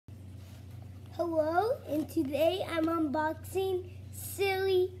Hello, and today I'm unboxing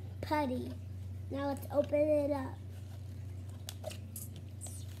SillyPutty. Now let's open it up.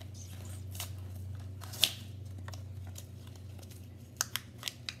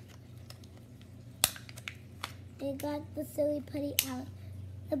 I got the SillyPutty out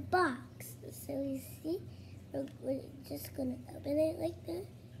the box. So you see, we're just gonna open it like that.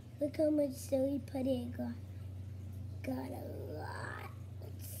 Look how much SillyPutty I got. Got a lot.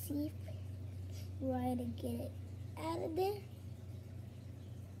 Let's see if I try to get it out of there.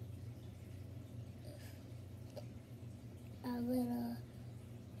 A little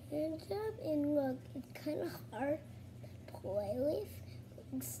hand job, and look, it's kind of hard to play with.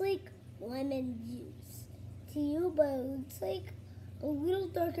 Looks like lemon juice to you, but it looks like a little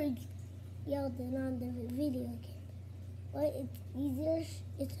darker yellow than on the video game. But it's easier,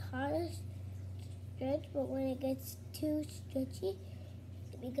 it's harder to stretch, but when it gets too stretchy,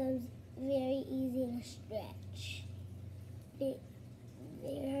 it becomes very easy to stretch.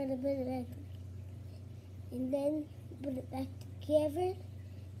 Very hard to put it back, and then put it back together.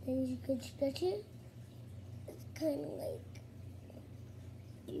 Then you could stretch it. It's kind of like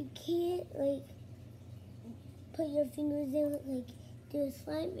you can't like put your fingers in, like do a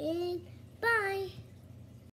slime, and bye.